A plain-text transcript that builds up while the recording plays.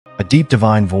A deep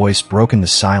divine voice broke in the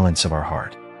silence of our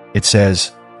heart. It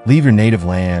says, "Leave your native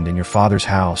land and your father's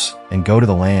house and go to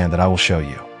the land that I will show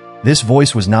you." This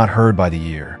voice was not heard by the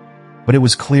ear, but it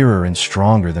was clearer and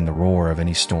stronger than the roar of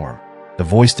any storm. The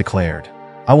voice declared,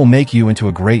 "I will make you into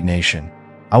a great nation.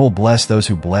 I will bless those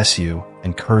who bless you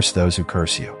and curse those who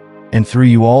curse you. And through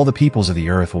you all the peoples of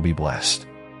the earth will be blessed."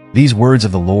 These words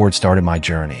of the Lord started my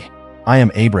journey. I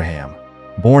am Abraham,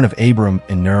 born of Abram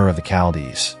in Ur of the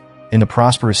Chaldees, in the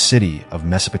prosperous city of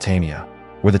Mesopotamia,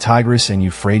 where the Tigris and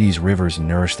Euphrates rivers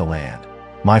nourish the land.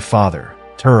 My father,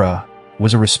 Terah,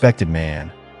 was a respected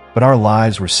man, but our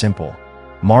lives were simple,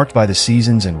 marked by the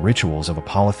seasons and rituals of a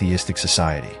polytheistic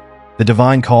society. The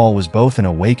divine call was both an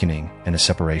awakening and a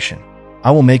separation.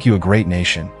 "I will make you a great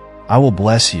nation. I will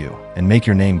bless you and make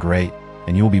your name great,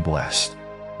 and you will be blessed."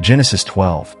 Genesis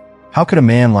 12. How could a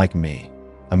man like me,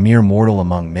 a mere mortal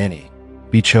among many,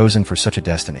 be chosen for such a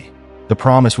destiny? The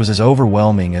promise was as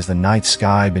overwhelming as the night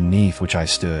sky beneath which I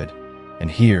stood. And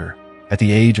here, at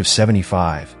the age of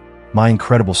 75, my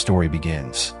incredible story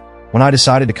begins. When I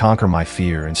decided to conquer my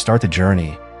fear and start the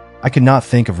journey, I could not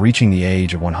think of reaching the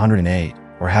age of 108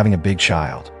 or having a big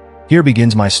child. Here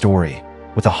begins my story,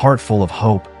 with a heart full of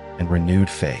hope and renewed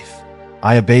faith.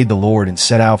 I obeyed the Lord and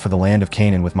set out for the land of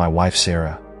Canaan with my wife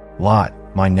Sarah, Lot,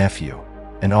 my nephew,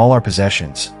 and all our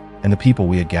possessions, and the people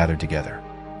we had gathered together.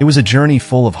 It was a journey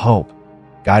full of hope,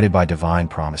 guided by divine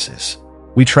promises.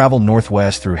 We traveled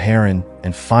northwest through Haran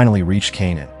and finally reached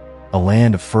Canaan, a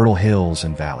land of fertile hills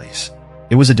and valleys.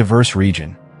 It was a diverse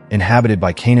region, inhabited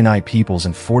by Canaanite peoples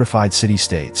and fortified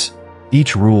city-states,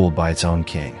 each ruled by its own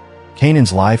king.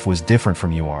 Canaan's life was different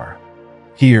from yours.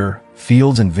 Here,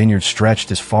 fields and vineyards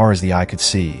stretched as far as the eye could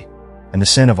see, and the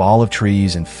scent of olive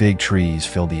trees and fig trees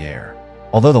filled the air.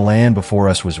 Although the land before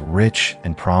us was rich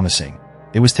and promising,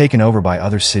 it was taken over by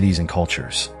other cities and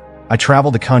cultures. I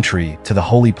traveled the country to the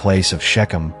holy place of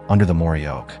Shechem under the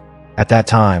Moriah oak. At that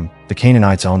time, the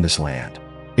Canaanites owned this land.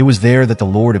 It was there that the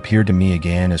Lord appeared to me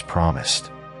again as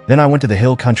promised. Then I went to the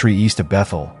hill country east of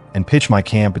Bethel and pitched my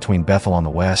camp between Bethel on the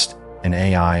west and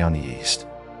Ai on the east.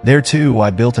 There too I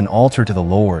built an altar to the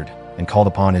Lord and called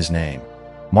upon his name,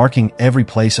 marking every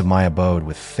place of my abode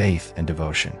with faith and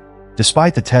devotion.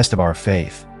 Despite the test of our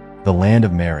faith, the land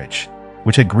of marriage,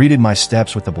 which had greeted my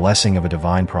steps with the blessing of a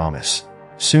divine promise,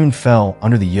 soon fell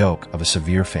under the yoke of a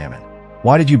severe famine.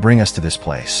 Why did you bring us to this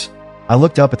place? I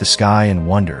looked up at the sky in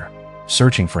wonder,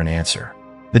 searching for an answer.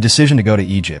 The decision to go to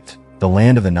Egypt, the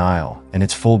land of the Nile and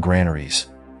its full granaries,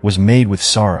 was made with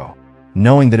sorrow,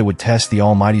 knowing that it would test the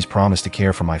Almighty's promise to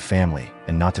care for my family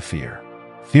and not to fear.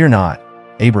 "Fear not,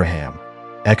 Abraham,"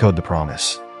 echoed the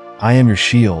promise. "I am your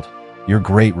shield, your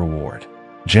great reward."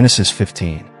 Genesis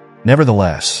 15.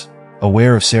 Nevertheless,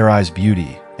 aware of Sarai's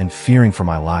beauty and fearing for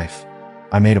my life,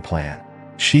 I made a plan.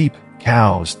 Sheep,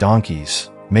 cows, donkeys,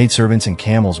 maidservants, and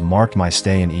camels marked my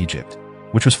stay in Egypt,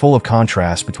 which was full of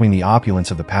contrast between the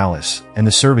opulence of the palace and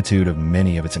the servitude of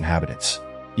many of its inhabitants.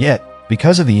 Yet,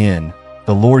 because of the inn,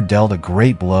 the Lord dealt a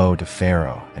great blow to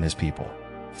Pharaoh and his people.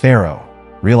 Pharaoh,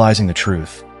 realizing the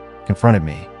truth, confronted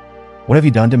me. "What have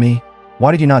you done to me?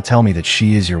 Why did you not tell me that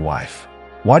she is your wife?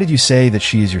 Why did you say that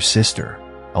she is your sister,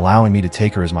 allowing me to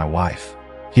take her as my wife?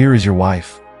 Here is your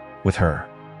wife, with her.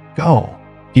 Go."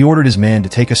 He ordered his men to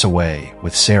take us away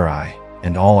with Sarai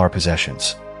and all our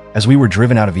possessions. As we were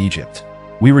driven out of Egypt,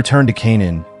 we returned to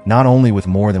Canaan not only with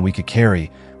more than we could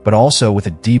carry, but also with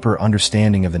a deeper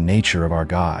understanding of the nature of our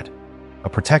God, a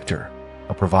protector,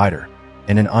 a provider,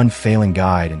 and an unfailing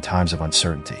guide in times of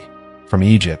uncertainty. From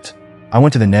Egypt, I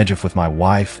went to the Negev with my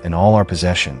wife and all our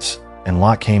possessions, and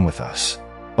Lot came with us.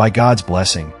 By God's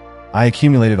blessing, I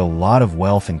accumulated a lot of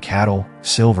wealth in cattle,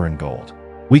 silver, and gold.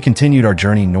 We continued our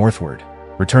journey northward,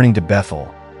 returning to Bethel,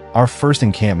 our first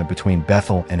encampment between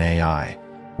Bethel and Ai,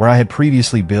 where I had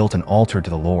previously built an altar to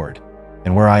the Lord,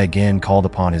 and where I again called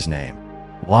upon his name.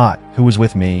 Lot, who was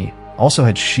with me, also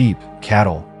had sheep,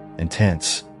 cattle, and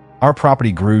tents. Our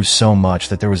property grew so much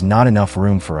that there was not enough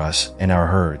room for us and our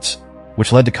herds,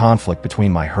 which led to conflict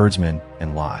between my herdsmen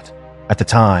and Lot. At the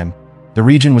time, the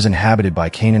region was inhabited by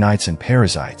Canaanites and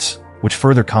Perizzites, which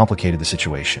further complicated the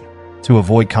situation. To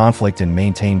avoid conflict and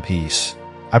maintain peace,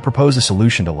 I proposed a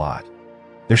solution to Lot.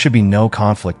 There should be no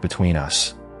conflict between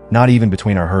us, not even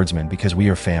between our herdsmen, because we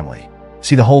are family.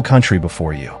 See the whole country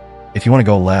before you. If you want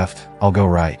to go left, I'll go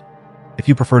right. If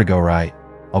you prefer to go right,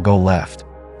 I'll go left.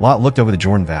 Lot looked over the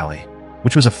Jordan Valley,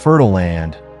 which was a fertile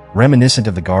land, reminiscent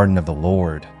of the garden of the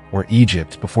Lord, or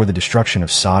Egypt before the destruction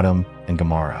of Sodom and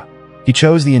Gomorrah. He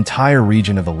chose the entire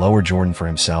region of the lower Jordan for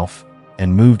himself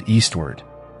and moved eastward,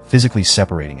 physically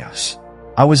separating us.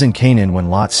 I was in Canaan when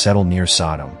Lot settled near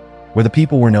Sodom, where the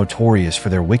people were notorious for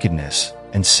their wickedness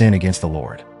and sin against the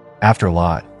Lord. After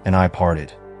Lot and I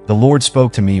parted, the Lord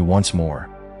spoke to me once more,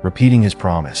 repeating his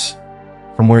promise.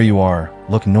 From where you are,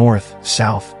 look north,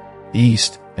 south,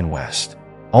 east, and west.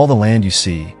 All the land you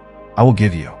see, I will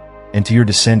give you, and to your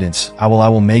descendants I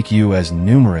will make you as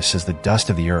numerous as the dust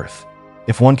of the earth.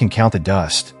 If one can count the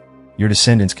dust, your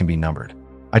descendants can be numbered.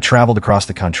 I traveled across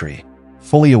the country,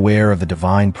 fully aware of the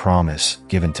divine promise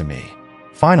given to me.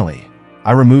 Finally,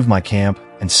 I removed my camp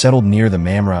and settled near the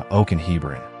Mamre Oak in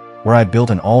Hebron, where I built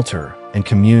an altar and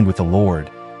communed with the Lord,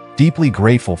 deeply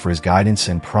grateful for his guidance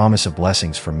and promise of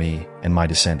blessings for me and my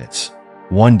descendants.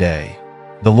 One day,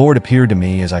 the Lord appeared to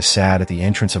me as I sat at the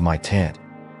entrance of my tent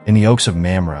in the oaks of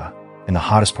Mamre in the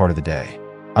hottest part of the day.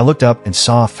 I looked up and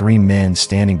saw 3 men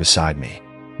standing beside me.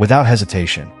 Without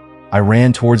hesitation, I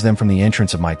ran towards them from the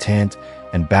entrance of my tent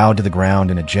and bowed to the ground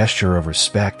in a gesture of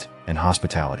respect and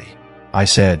hospitality. I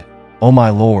said, "O my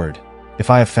Lord, if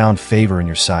I have found favor in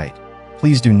your sight,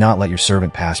 please do not let your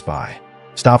servant pass by.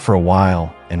 Stop for a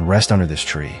while and rest under this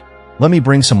tree. Let me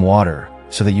bring some water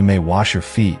so that you may wash your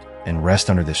feet and rest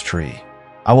under this tree.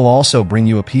 I will also bring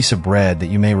you a piece of bread that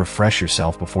you may refresh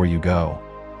yourself before you go,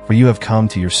 for you have come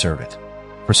to your servant."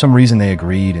 For some reason they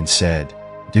agreed and said,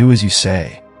 "Do as you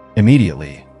say."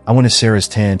 Immediately, I went to Sarah's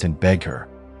tent and begged her,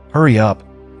 "Hurry up,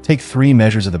 take 3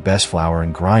 measures of the best flour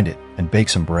and grind it and bake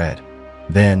some bread."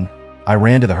 Then I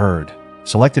ran to the herd,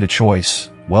 selected a choice,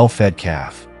 well-fed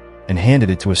calf, and handed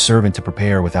it to a servant to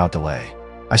prepare without delay.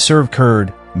 I served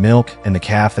curd, milk, and the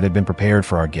calf that had been prepared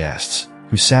for our guests,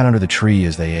 who sat under the tree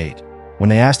as they ate. When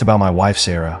they asked about my wife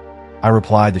Sarah, I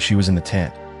replied that she was in the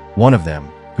tent. One of them,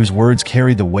 whose words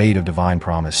carried the weight of divine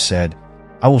promise, said,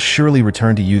 "I will surely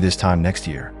return to you this time next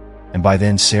year, and by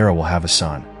then Sarah will have a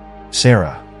son."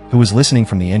 Sarah, who was listening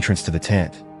from the entrance to the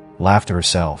tent, laughed to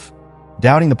herself,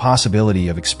 doubting the possibility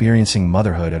of experiencing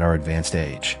motherhood at our advanced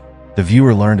age. The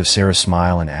viewer learned of Sarah's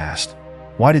smile and asked,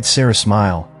 "Why did Sarah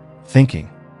smile, thinking,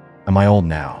 'Am I old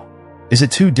now? Is it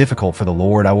too difficult for the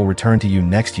Lord? I will return to you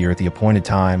next year at the appointed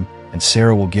time, and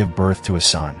Sarah will give birth to a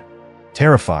son.'"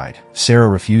 Terrified, Sarah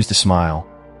refused to smile,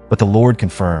 but the Lord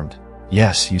confirmed,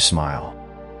 "Yes, you smile."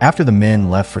 After the men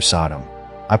left for Sodom,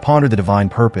 I pondered the divine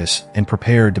purpose and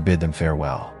prepared to bid them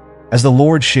farewell. As the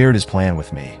Lord shared his plan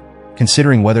with me,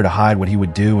 considering whether to hide what he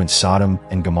would do in Sodom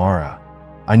and Gomorrah,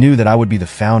 I knew that I would be the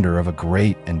founder of a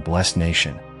great and blessed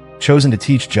nation, chosen to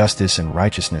teach justice and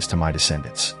righteousness to my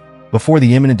descendants. Before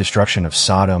the imminent destruction of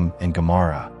Sodom and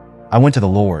Gomorrah, I went to the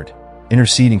Lord,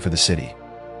 interceding for the city.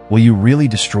 "Will you really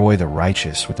destroy the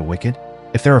righteous with the wicked?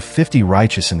 If there are 50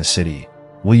 righteous in the city,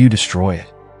 will you destroy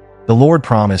it?" The Lord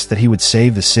promised that he would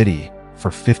save the city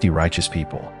for 50 righteous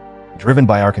people. Driven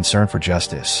by our concern for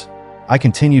justice, I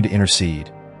continued to intercede,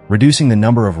 reducing the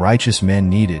number of righteous men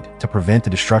needed to prevent the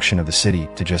destruction of the city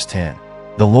to just 10.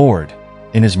 The Lord,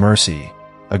 in his mercy,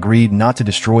 agreed not to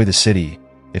destroy the city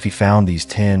if he found these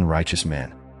 10 righteous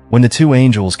men. When the 2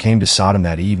 angels came to Sodom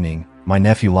that evening, my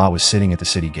nephew Lot was sitting at the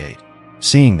city gate.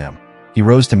 Seeing them, he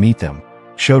rose to meet them,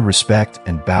 showed respect,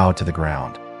 and bowed to the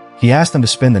ground. He asked them to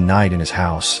spend the night in his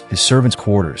house, his servants'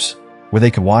 quarters, where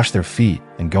they could wash their feet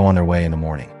and go on their way in the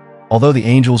morning. Although the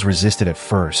angels resisted at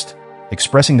first,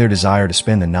 expressing their desire to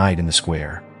spend the night in the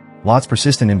square, Lot's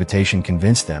persistent invitation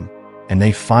convinced them, and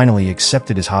they finally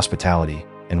accepted his hospitality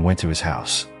and went to his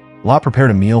house. Lot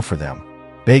prepared a meal for them,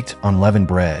 baked unleavened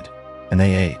bread, and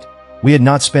they ate. We had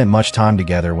not spent much time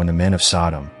together when the men of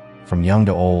Sodom, from young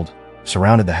to old,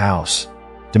 surrounded the house,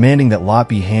 demanding that Lot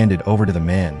be handed over to the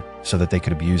men so that they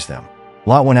could abuse them.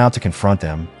 Lot went out to confront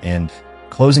them and,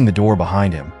 closing the door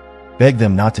behind him, begged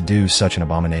them not to do such an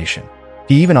abomination.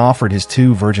 He even offered his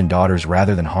 2 virgin daughters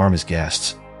rather than harm his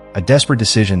guests, a desperate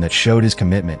decision that showed his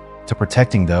commitment to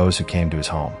protecting those who came to his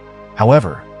home.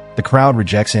 However, the crowd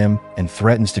rejects him and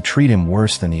threatens to treat him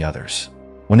worse than the others.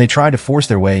 When they tried to force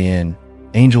their way in,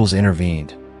 angels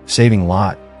intervened, saving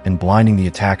Lot and blinding the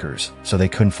attackers so they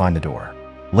couldn't find the door.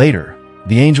 Later,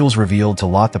 the angels revealed to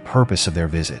Lot the purpose of their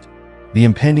visit, the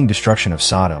impending destruction of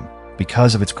Sodom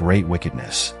because of its great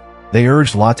wickedness. They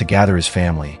urged Lot to gather his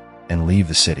family and leave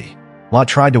the city. Lot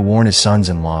tried to warn his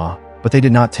sons-in-law, but they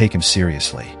did not take him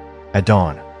seriously. At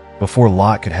dawn, before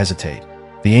Lot could hesitate,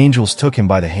 the angels took him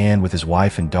by the hand with his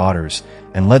wife and daughters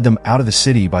and led them out of the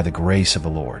city by the grace of the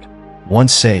Lord.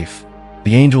 Once safe,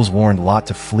 the angels warned Lot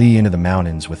to flee into the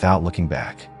mountains without looking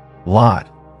back. Lot,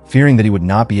 fearing that he would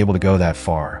not be able to go that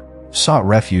far, sought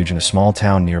refuge in a small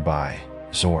town nearby,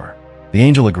 Zor. The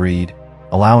angel agreed,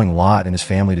 allowing Lot and his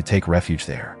family to take refuge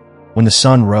there. When the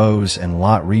sun rose and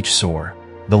Lot reached Zor,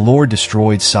 the Lord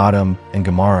destroyed Sodom and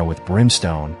Gomorrah with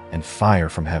brimstone and fire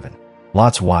from heaven.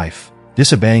 Lot's wife,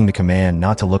 disobeying the command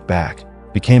not to look back,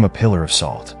 became a pillar of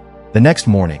salt. The next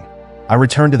morning, I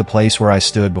returned to the place where I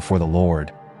stood before the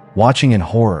Lord, watching in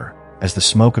horror as the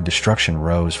smoke of destruction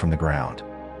rose from the ground.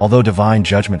 Although divine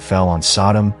judgment fell on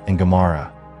Sodom and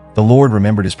Gomorrah, the Lord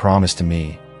remembered his promise to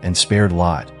me and spared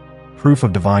Lot, proof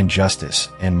of divine justice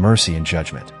and mercy and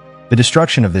judgment. The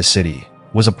destruction of this city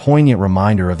was a poignant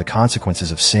reminder of the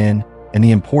consequences of sin and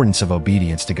the importance of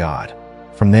obedience to God.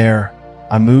 From there,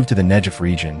 I moved to the Negev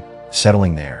region,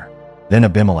 settling there. Then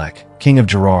Abimelech, king of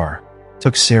Gerar,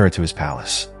 took Sarah to his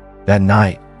palace. That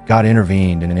night, God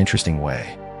intervened in an interesting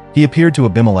way. He appeared to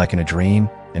Abimelech in a dream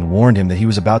and warned him that he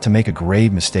was about to make a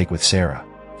grave mistake with Sarah,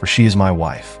 for she is my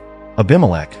wife.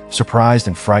 Abimelech, surprised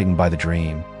and frightened by the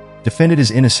dream, defended his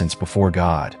innocence before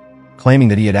God, claiming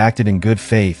that he had acted in good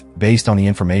faith based on the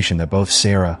information that both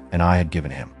Sarah and I had given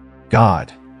him.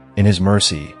 God, in his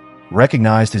mercy,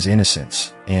 recognized his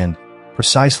innocence and,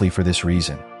 precisely for this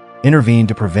reason, intervened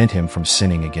to prevent him from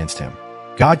sinning against him.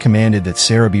 God commanded that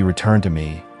Sarah be returned to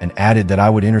me and added that I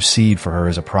would intercede for her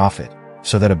as a prophet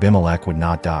so that Abimelech would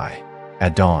not die.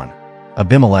 At dawn,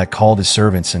 Abimelech called his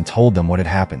servants and told them what had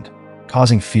happened,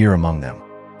 causing fear among them.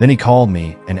 Then he called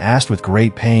me and asked with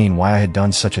great pain why I had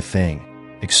done such a thing,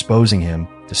 exposing him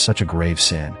to such a grave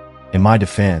sin. In my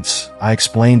defense, I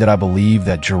explained that I believed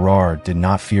that Gerar did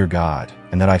not fear God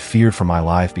and that I feared for my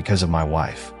life because of my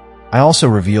wife. I also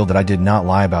revealed that I did not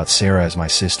lie about Sarah as my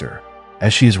sister,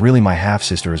 as she is really my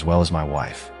half-sister as well as my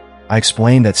wife. I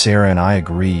explained that Sarah and I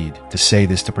agreed to say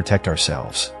this to protect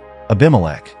ourselves.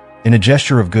 Abimelech, in a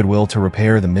gesture of goodwill to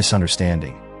repair the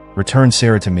misunderstanding, returned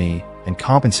Sarah to me and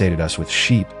compensated us with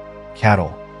sheep,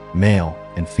 cattle, male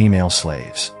and female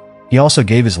slaves. He also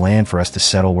gave his land for us to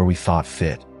settle where we thought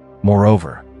fit.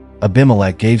 Moreover,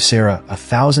 Abimelech gave Sarah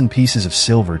 1,000 pieces of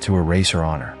silver to erase her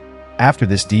honor. After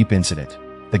this deep incident,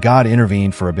 the God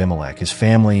intervened for Abimelech, his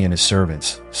family, and his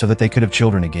servants so that they could have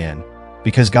children again,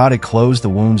 because God had closed the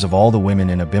wombs of all the women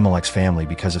in Abimelech's family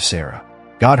because of Sarah.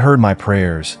 God heard my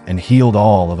prayers and healed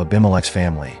all of Abimelech's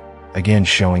family, again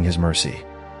showing his mercy.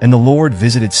 And the Lord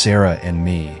visited Sarah and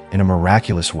me in a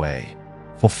miraculous way,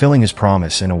 fulfilling his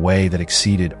promise in a way that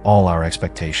exceeded all our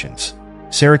expectations.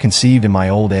 Sarah conceived in my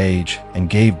old age and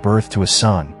gave birth to a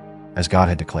son, as God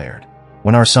had declared.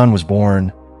 When our son was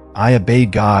born, I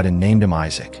obeyed God and named him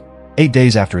Isaac. 8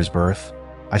 days after his birth,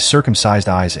 I circumcised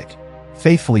Isaac,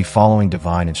 faithfully following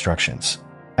divine instructions.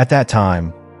 At that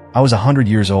time, I was 100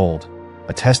 years old,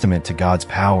 a testament to God's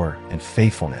power and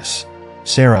faithfulness.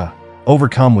 Sarah,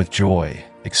 overcome with joy,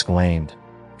 exclaimed,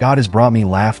 "God has brought me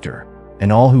laughter, and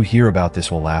all who hear about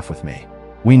this will laugh with me."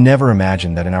 We never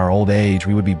imagined that in our old age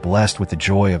we would be blessed with the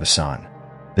joy of a son.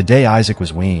 The day Isaac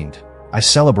was weaned, I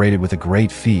celebrated with a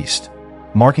great feast,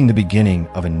 marking the beginning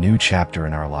of a new chapter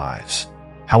in our lives.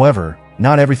 However,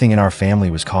 not everything in our family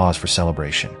was cause for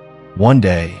celebration. One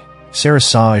day, Sarah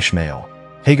saw Ishmael,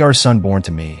 Hagar's son born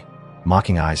to me,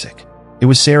 mocking Isaac. It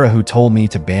was Sarah who told me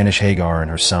to banish Hagar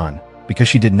and her son because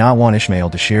she did not want Ishmael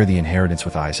to share the inheritance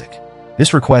with Isaac.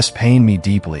 This request pained me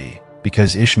deeply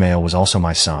because Ishmael was also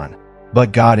my son.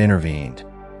 But God intervened,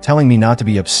 telling me not to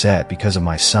be upset because of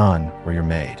my son or your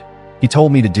maid. He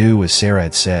told me to do as Sarah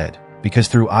had said, because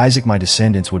through Isaac my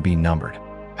descendants would be numbered.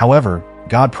 However,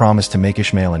 God promised to make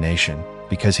Ishmael a nation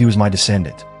because he was my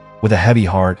descendant. With a heavy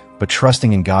heart, but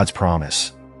trusting in God's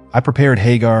promise, I prepared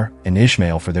Hagar and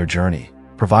Ishmael for their journey,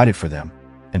 provided for them,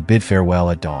 and bid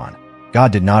farewell at dawn.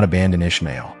 God did not abandon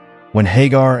Ishmael. When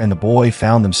Hagar and the boy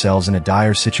found themselves in a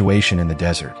dire situation in the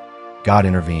desert, God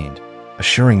intervened,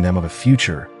 assuring them of a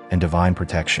future and divine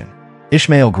protection.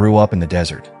 Ishmael grew up in the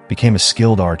desert, became a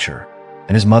skilled archer,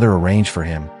 and his mother arranged for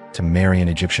him to marry an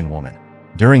Egyptian woman.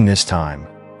 During this time,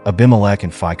 Abimelech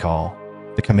and Phicol,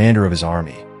 the commander of his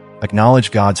army,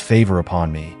 acknowledged God's favor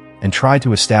upon me and tried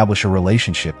to establish a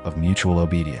relationship of mutual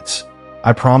obedience.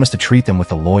 I promised to treat them with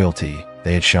the loyalty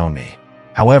they had shown me.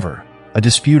 However, a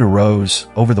dispute arose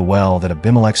over the well that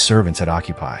Abimelech's servants had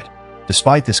occupied.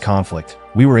 Despite this conflict,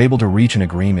 we were able to reach an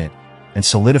agreement and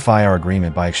solidify our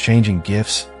agreement by exchanging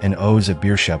gifts and oaths at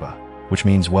Beersheba, which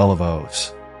means well of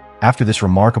oaths. After this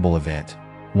remarkable event,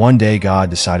 one day God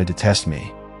decided to test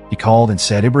me. He called and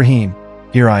said, "Ibrahim,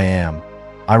 here I am."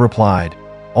 I replied,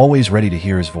 always ready to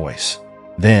hear his voice.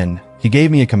 Then he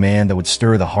gave me a command that would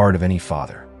stir the heart of any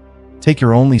father. "Take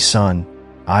your only son,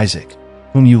 Isaac,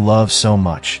 whom you love so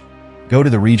much, go to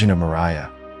the region of Moriah,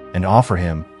 and offer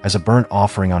him as a burnt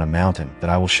offering on a mountain that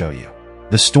I will show you."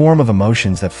 The storm of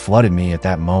emotions that flooded me at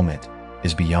that moment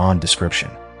is beyond description.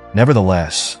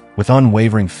 Nevertheless, with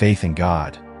unwavering faith in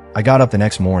God, I got up the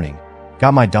next morning,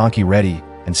 got my donkey ready,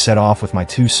 and set off with my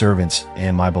 2 servants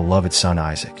and my beloved son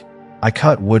Isaac. I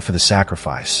cut wood for the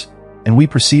sacrifice, and we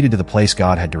proceeded to the place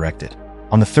God had directed.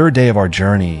 On the 3rd day of our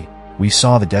journey, we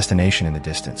saw the destination in the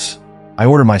distance. I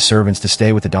ordered my servants to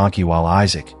stay with the donkey while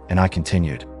Isaac and I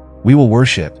continued. "We will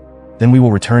worship, then we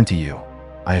will return to you,"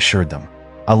 I assured them.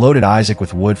 I loaded Isaac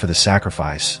with wood for the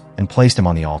sacrifice and placed him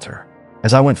on the altar.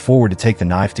 As I went forward to take the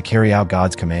knife to carry out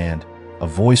God's command, a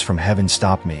voice from heaven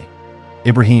stopped me.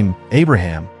 "Ibrahim,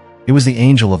 Abraham." It was the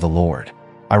angel of the Lord.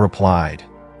 I replied,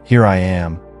 "Here I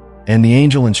am." And the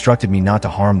angel instructed me not to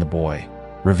harm the boy,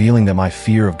 revealing that my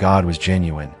fear of God was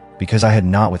genuine because I had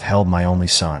not withheld my only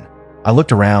son. I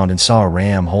looked around and saw a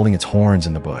ram holding its horns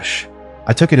in the bush.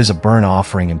 I took it as a burnt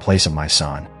offering in place of my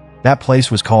son. That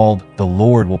place was called "The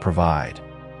Lord Will Provide,"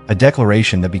 a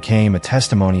declaration that became a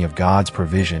testimony of God's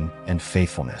provision and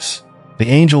faithfulness. The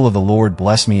angel of the Lord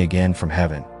blessed me again from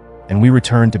heaven, and we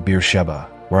returned to Beersheba,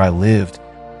 where I lived,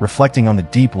 reflecting on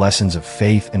the deep lessons of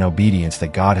faith and obedience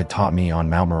that God had taught me on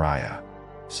Mount Moriah.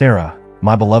 Sarah,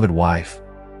 my beloved wife,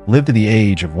 lived to the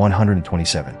age of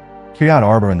 127. Kiryat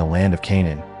Arba in the land of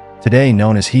Canaan, today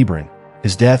known as Hebron,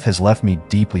 his death has left me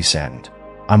deeply saddened.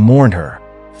 I mourned her,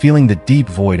 feeling the deep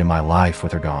void in my life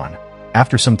with her gone.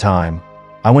 After some time,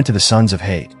 I went to the sons of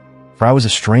Hate, for I was a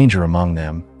stranger among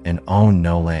them and owned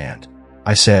no land.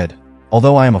 I said,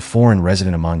 "Although I am a foreign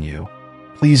resident among you,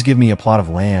 please give me a plot of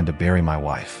land to bury my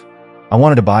wife." I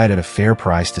wanted to buy it at a fair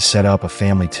price to set up a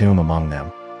family tomb among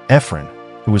them. Ephron,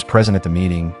 who was present at the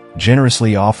meeting,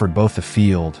 generously offered both the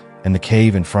field and the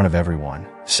cave in front of everyone,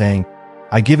 saying,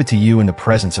 "I give it to you in the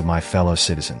presence of my fellow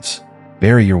citizens.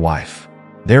 Bury your wife."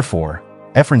 Therefore,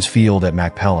 Ephron's field at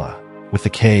Machpelah, with the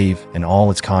cave and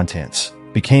all its contents,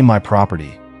 became my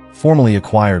property, formally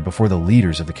acquired before the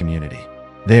leaders of the community.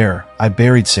 There, I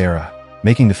buried Sarah,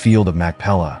 making the field of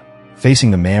Machpelah,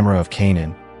 facing the Mamre of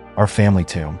Canaan, our family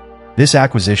tomb. This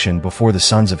acquisition before the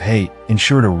sons of Hate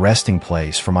ensured a resting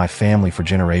place for my family for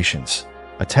generations,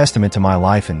 a testament to my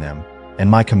life in them and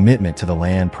my commitment to the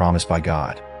land promised by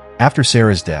God. After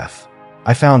Sarah's death,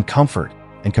 I found comfort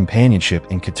and companionship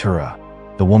in Keturah,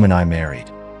 the woman I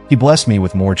married. He blessed me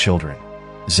with more children: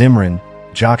 Zimran,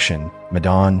 Jokshan,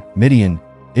 Medan, Midian,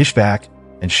 Ishbak,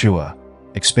 and Shua,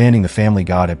 expanding the family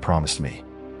God had promised me.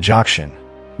 Jokshan,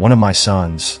 one of my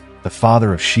sons, the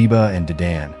father of Sheba and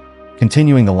Dedan,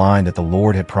 continuing the line that the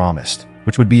Lord had promised,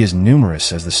 which would be as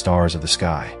numerous as the stars of the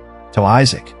sky. To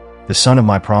Isaac, the son of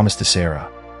my promise to Sarah,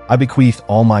 I bequeathed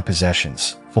all my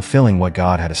possessions, fulfilling what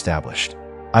God had established.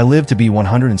 I lived to be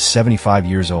 175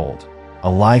 years old, a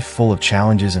life full of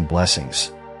challenges and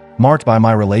blessings, marked by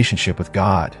my relationship with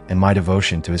God and my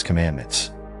devotion to His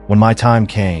commandments. When my time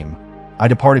came, I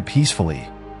departed peacefully,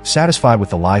 satisfied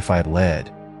with the life I had led,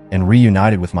 and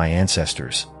reunited with my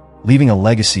ancestors, leaving a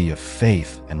legacy of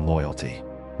faith and loyalty.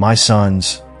 My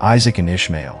sons, Isaac and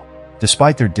Ishmael,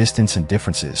 despite their distance and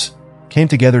differences, came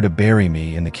together to bury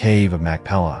me in the cave of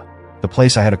Machpelah, the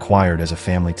place I had acquired as a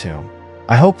family tomb.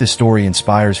 I hope this story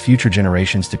inspires future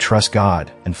generations to trust God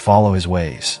and follow His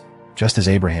ways, just as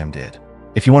Abraham did.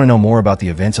 If you want to know more about the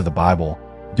events of the Bible,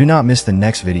 do not miss the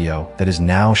next video that is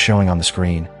now showing on the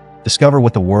screen. Discover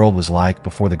what the world was like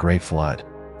before the Great Flood.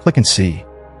 Click and see.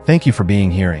 Thank you for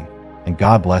being here, and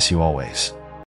God bless you always.